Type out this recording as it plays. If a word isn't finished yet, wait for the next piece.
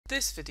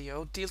This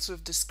video deals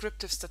with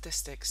descriptive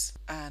statistics,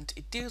 and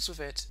it deals with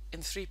it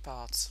in three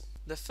parts.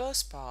 The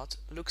first part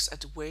looks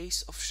at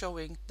ways of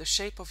showing the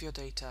shape of your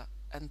data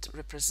and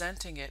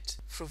representing it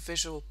through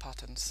visual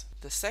patterns.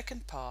 The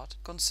second part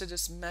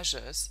considers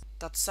measures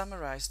that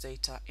summarize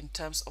data in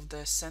terms of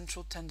their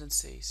central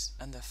tendencies,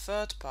 and the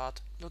third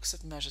part looks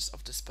at measures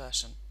of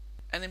dispersion.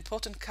 An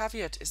important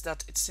caveat is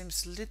that it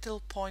seems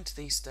little point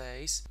these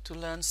days to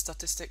learn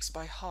statistics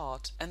by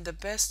heart, and the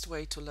best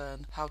way to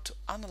learn how to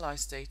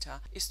analyze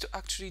data is to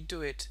actually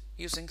do it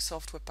using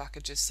software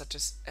packages such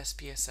as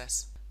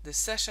SPSS. This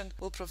session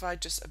will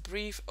provide just a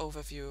brief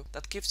overview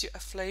that gives you a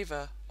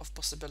flavor of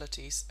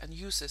possibilities and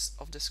uses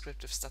of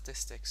descriptive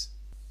statistics.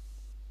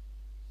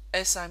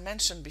 As I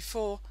mentioned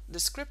before,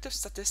 descriptive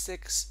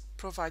statistics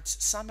provides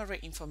summary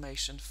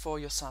information for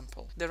your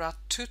sample. There are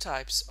two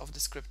types of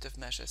descriptive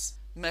measures: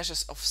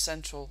 measures of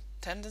central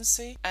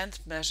tendency and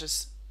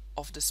measures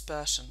of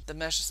dispersion. The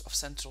measures of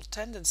central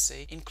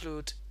tendency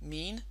include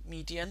mean,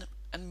 median,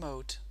 and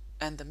mode,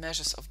 and the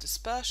measures of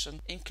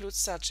dispersion include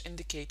such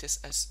indicators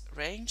as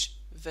range,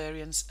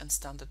 variance, and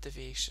standard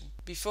deviation.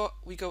 Before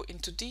we go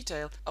into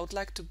detail, I would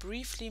like to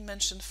briefly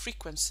mention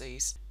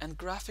frequencies and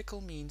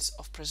graphical means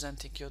of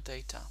presenting your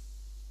data.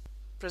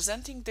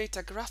 Presenting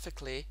data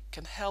graphically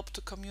can help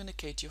to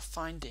communicate your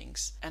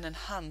findings and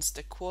enhance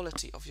the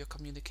quality of your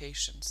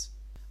communications.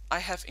 I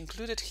have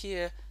included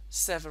here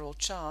several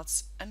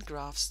charts and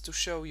graphs to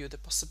show you the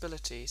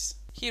possibilities.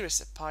 Here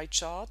is a pie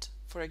chart,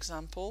 for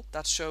example,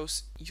 that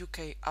shows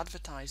UK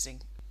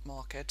advertising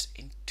market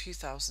in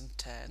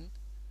 2010.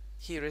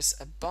 Here is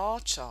a bar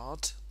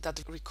chart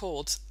that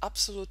records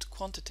absolute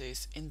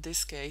quantities, in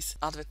this case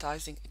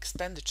advertising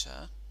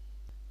expenditure.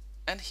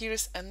 And here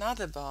is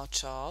another bar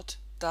chart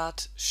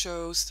that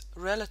shows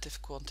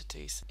relative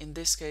quantities, in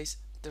this case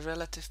the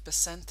relative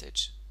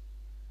percentage.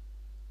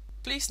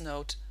 Please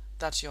note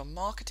that your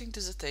marketing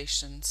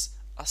dissertations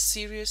are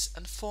serious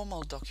and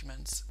formal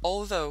documents.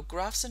 Although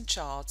graphs and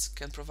charts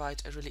can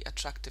provide a really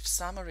attractive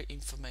summary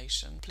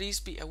information,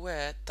 please be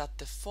aware that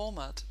the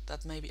format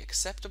that may be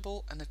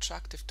acceptable and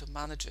attractive to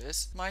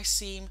managers might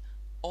seem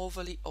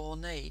overly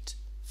ornate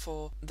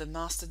for the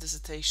master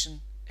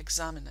dissertation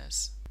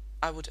examiners.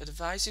 I would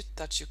advise you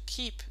that you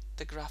keep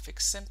the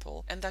graphics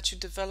simple and that you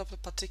develop a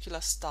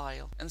particular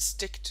style and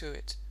stick to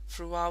it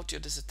throughout your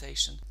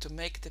dissertation to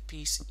make the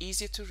piece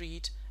easier to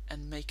read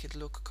and make it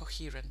look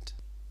coherent.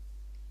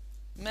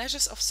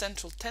 Measures of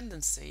central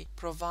tendency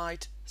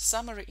provide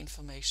summary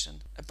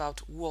information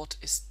about what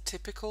is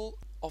typical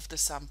of the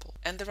sample,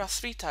 and there are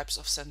three types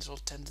of central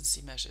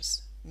tendency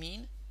measures: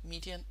 mean,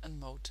 median, and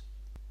mode.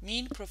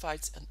 Mean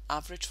provides an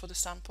average for the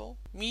sample,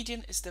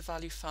 median is the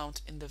value found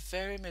in the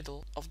very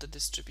middle of the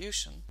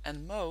distribution,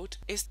 and mode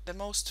is the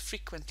most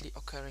frequently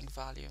occurring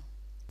value.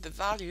 The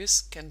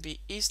values can be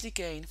easily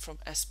gained from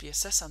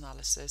SPSS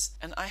analysis,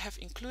 and I have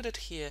included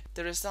here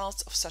the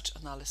results of such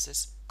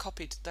analysis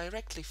copied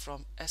directly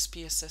from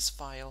SPSS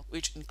file,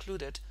 which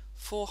included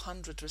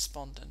 400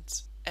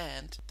 respondents,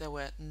 and there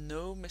were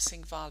no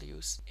missing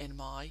values in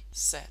my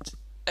set.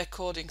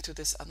 According to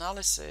this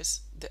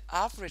analysis, the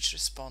average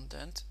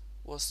respondent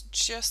was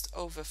just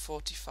over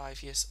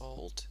 45 years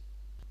old.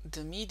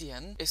 The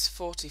median is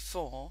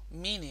 44,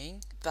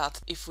 meaning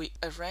that if we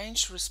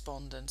arrange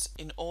respondents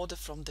in order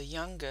from the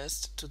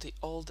youngest to the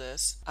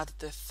oldest at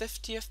the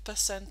 50th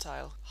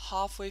percentile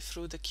halfway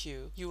through the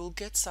queue, you will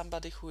get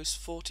somebody who is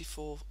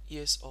 44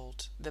 years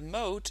old. The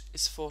mode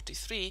is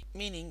 43,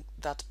 meaning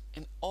that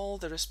in all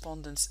the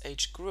respondents'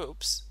 age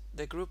groups,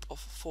 the group of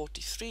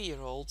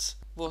 43-year-olds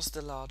was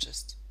the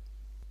largest.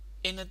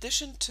 In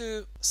addition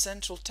to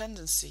central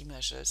tendency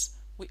measures,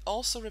 we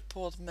also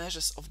report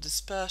measures of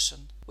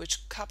dispersion,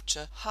 which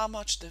capture how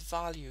much the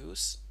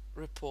values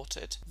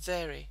reported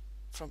vary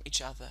from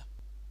each other.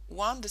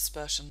 One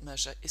dispersion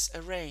measure is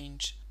a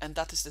range, and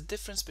that is the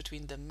difference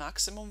between the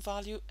maximum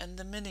value and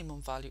the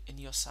minimum value in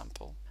your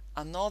sample.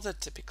 Another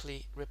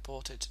typically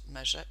reported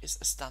measure is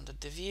a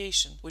standard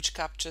deviation, which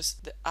captures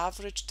the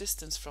average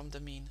distance from the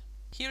mean.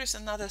 Here is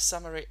another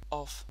summary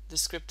of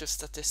descriptive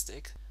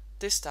statistics,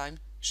 this time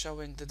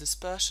showing the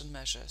dispersion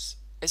measures.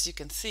 As you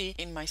can see,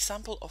 in my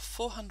sample of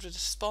 400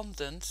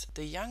 respondents,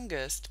 the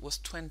youngest was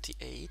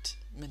 28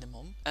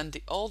 minimum and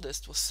the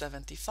oldest was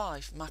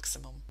 75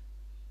 maximum.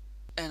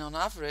 And on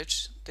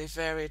average, they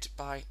varied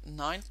by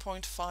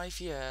 9.5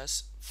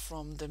 years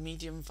from the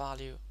median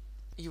value.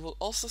 You will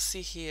also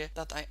see here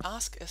that I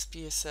ask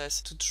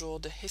SPSS to draw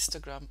the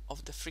histogram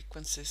of the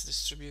frequencies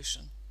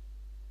distribution.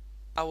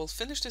 I will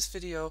finish this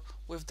video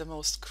with the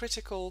most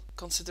critical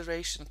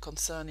consideration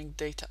concerning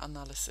data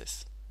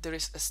analysis. There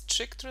is a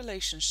strict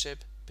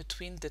relationship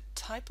between the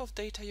type of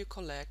data you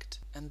collect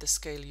and the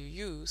scale you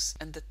use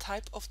and the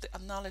type of the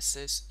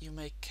analysis you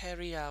may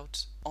carry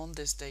out on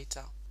this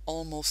data.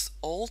 Almost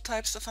all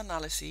types of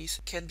analyses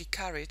can be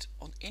carried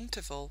on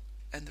interval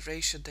and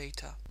ratio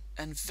data,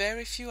 and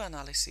very few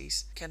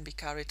analyses can be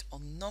carried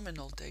on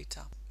nominal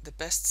data. The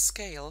best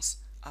scales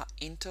are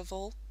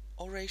interval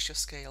or ratio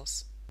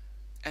scales.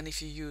 And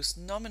if you use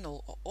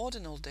nominal or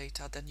ordinal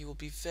data, then you will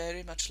be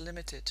very much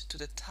limited to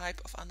the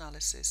type of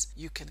analysis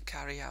you can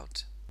carry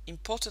out.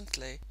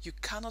 Importantly, you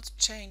cannot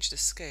change the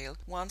scale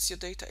once your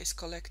data is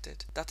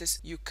collected. That is,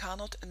 you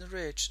cannot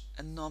enrich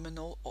a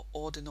nominal or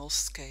ordinal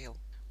scale.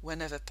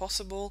 Whenever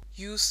possible,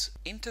 use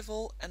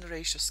interval and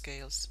ratio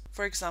scales.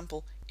 For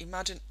example,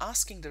 imagine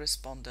asking the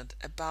respondent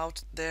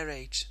about their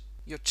age.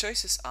 Your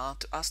choices are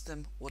to ask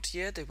them what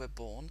year they were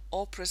born,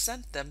 or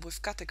present them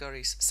with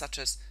categories such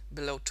as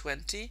below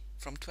 20,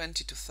 from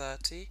 20 to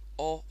 30,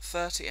 or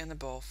 30 and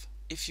above.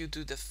 If you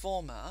do the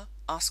former,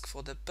 ask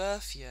for the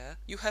birth year,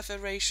 you have a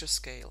ratio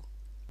scale.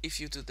 If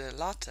you do the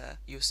latter,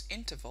 use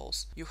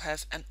intervals, you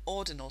have an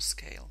ordinal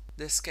scale.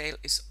 The scale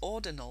is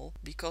ordinal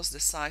because the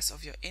size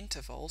of your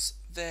intervals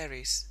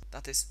varies.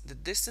 That is, the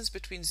distance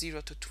between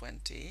 0 to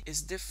 20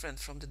 is different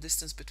from the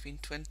distance between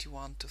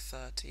 21 to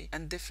 30,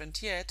 and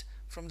different yet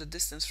from the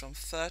distance from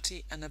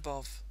 30 and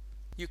above.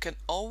 You can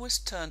always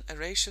turn a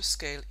ratio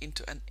scale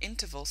into an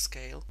interval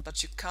scale,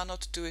 but you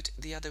cannot do it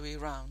the other way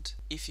around.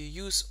 If you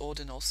use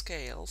ordinal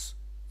scales,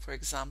 for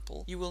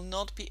example, you will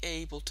not be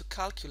able to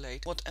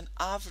calculate what an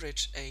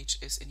average age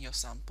is in your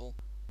sample.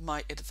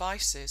 My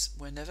advice is,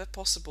 whenever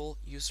possible,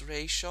 use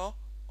ratio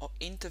or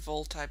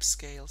interval type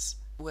scales,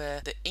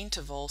 where the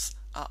intervals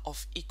are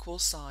of equal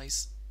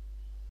size.